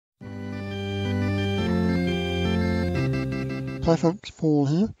Hi folks, Paul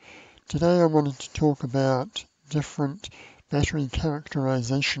here. Today I wanted to talk about different battery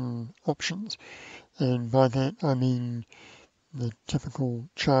characterization options, and by that I mean the typical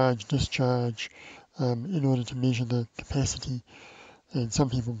charge, discharge, in order to measure the capacity, and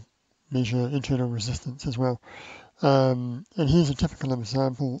some people measure internal resistance as well. And here's a typical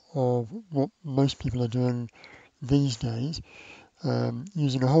example of what most people are doing these days,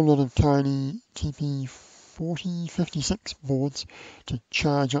 using a whole lot of tiny TP4056 boards to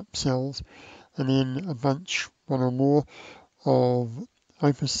charge up cells, and then a bunch, one or more, of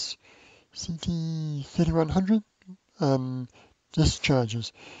Opus CT3100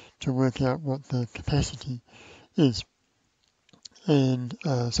 discharges to work out what the capacity is. And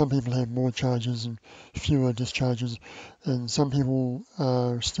some people have more charges and fewer discharges, and some people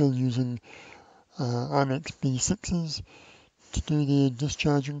are still using IMAX B6s to do their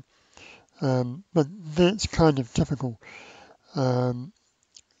discharging, but that's kind of typical. In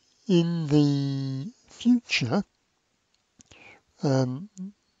the future,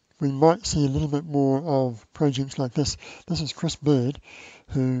 we might see a little bit more of projects like this. This is Chris Bird,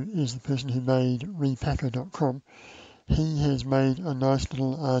 who is the person who made repacker.com. He has made a nice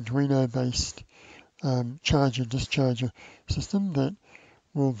little Arduino-based charger-discharger system that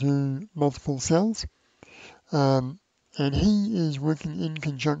will do multiple cells. And he is working in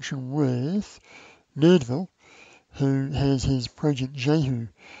conjunction with Nerdville, who has his project Jehu,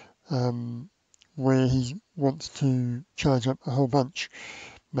 where he wants to charge up a whole bunch,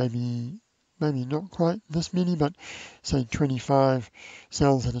 maybe not quite this many, but say 25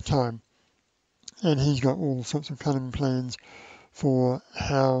 cells at a time. And he's got all sorts of cunning plans for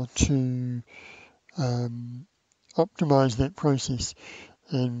how to optimize that process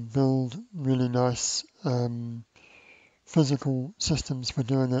and build really nice physical systems for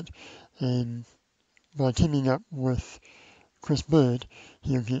doing it. And by teaming up with Chris Bird,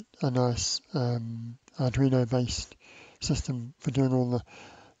 he'll get a nice Arduino-based system for doing all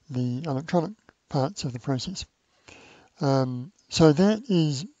the electronic parts of the process. So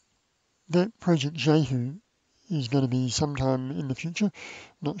that project Jehu is going to be sometime in the future.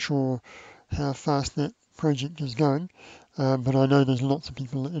 Not sure how fast that project is going, but I know there's lots of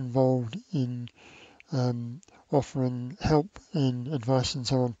people involved in offering help and advice and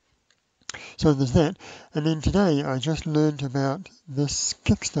so on. So there's that. And then today I just learned about this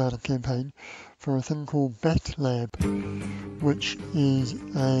Kickstarter campaign for a thing called BatLab, which is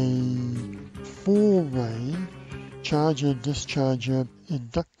a 4-way charger-discharger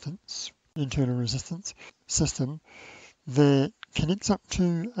inductance, internal resistance system that connects up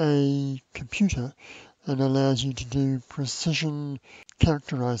to a computer and allows you to do precision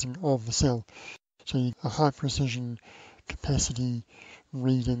characterizing of the cell. So a high precision capacity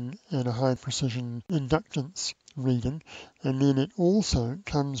reading and a high precision inductance reading, and then it also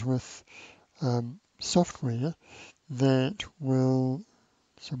comes with software that will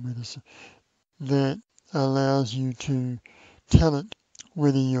that allows you to tell it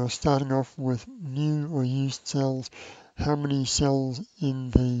whether you're starting off with new or used cells, how many cells in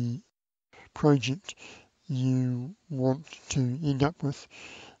the project you want to end up with,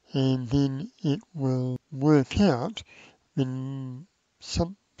 and then it will work out in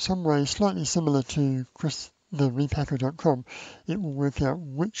some way slightly similar to the repacker.com. It will work out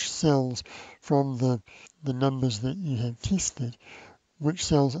which cells from the numbers that you have tested, which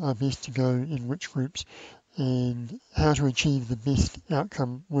cells are best to go in which groups, and how to achieve the best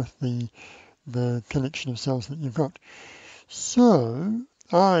outcome with the collection of cells that you've got. So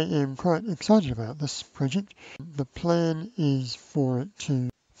I am quite excited about this project. The plan is for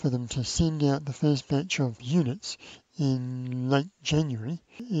them to send out the first batch of units in late January.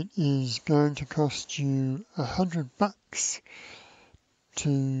 It is going to cost you $100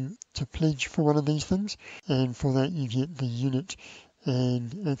 to pledge for one of these things, and for that you get the unit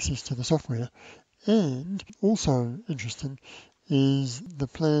and access to the software. And also interesting is the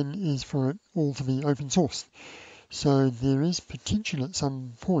plan is for it all to be open source. So there is potential at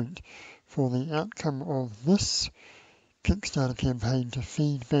some point for the outcome of this Kickstarter campaign to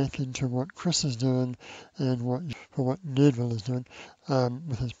feed back into what Chris is doing and what Nerdville is doing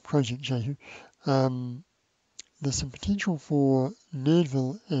with his project Jehu. There's some potential for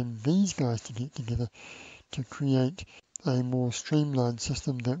Nerdville and these guys to get together to create a more streamlined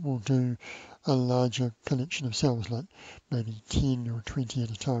system that will do a larger collection of cells, like maybe 10 or 20 at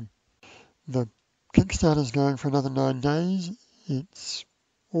a time. The Kickstarter is going for another 9 days. It's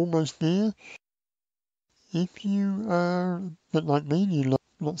almost there. If you are a bit like me and you like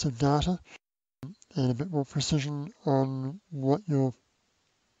lots of data and a bit more precision on what your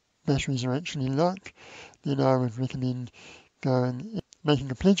batteries are actually like, then I would recommend going and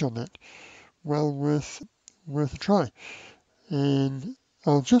making a pledge on that. Well worth a try. And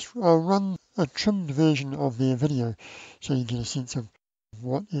I'll run a trimmed version of their video so you get a sense of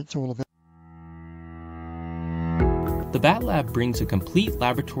what it's all about. The Bat Lab brings a complete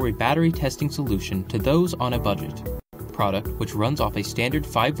laboratory battery testing solution to those on a budget. The product, which runs off a standard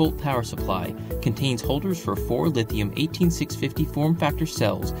 5-volt power supply, contains holders for 4 lithium 18650 form factor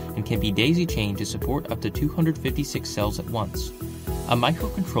cells and can be daisy-chained to support up to 256 cells at once. A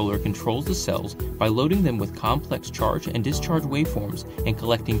microcontroller controls the cells by loading them with complex charge and discharge waveforms and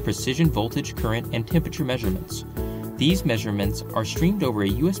collecting precision voltage, current, and temperature measurements. These measurements are streamed over a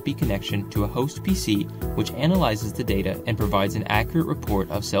USB connection to a host PC, which analyzes the data and provides an accurate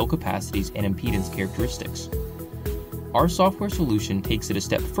report of cell capacities and impedance characteristics. Our software solution takes it a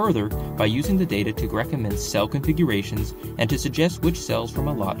step further by using the data to recommend cell configurations and to suggest which cells from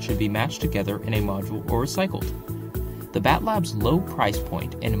a lot should be matched together in a module or recycled. The Bat Lab's low price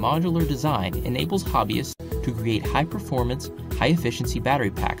point and modular design enables hobbyists to create high-performance, high-efficiency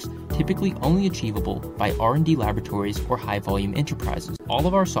battery packs typically only achievable by R&D laboratories or high-volume enterprises. All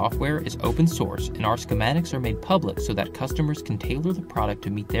of our software is open source and our schematics are made public so that customers can tailor the product to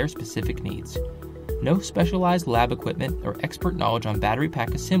meet their specific needs. No specialized lab equipment or expert knowledge on battery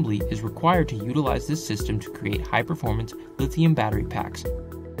pack assembly is required to utilize this system to create high-performance lithium battery packs.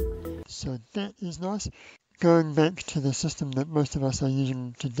 So that is nice. Going back to the system that most of us are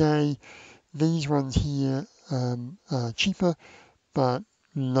using today, these ones here are cheaper but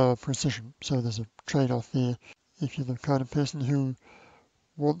lower precision. So there's a trade-off there. If you're the kind of person who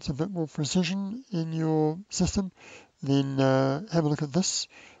wants a bit more precision in your system, then have a look at this.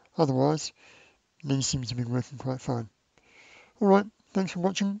 Otherwise, these seem to be working quite fine. Alright, thanks for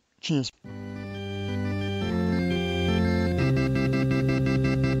watching. Cheers.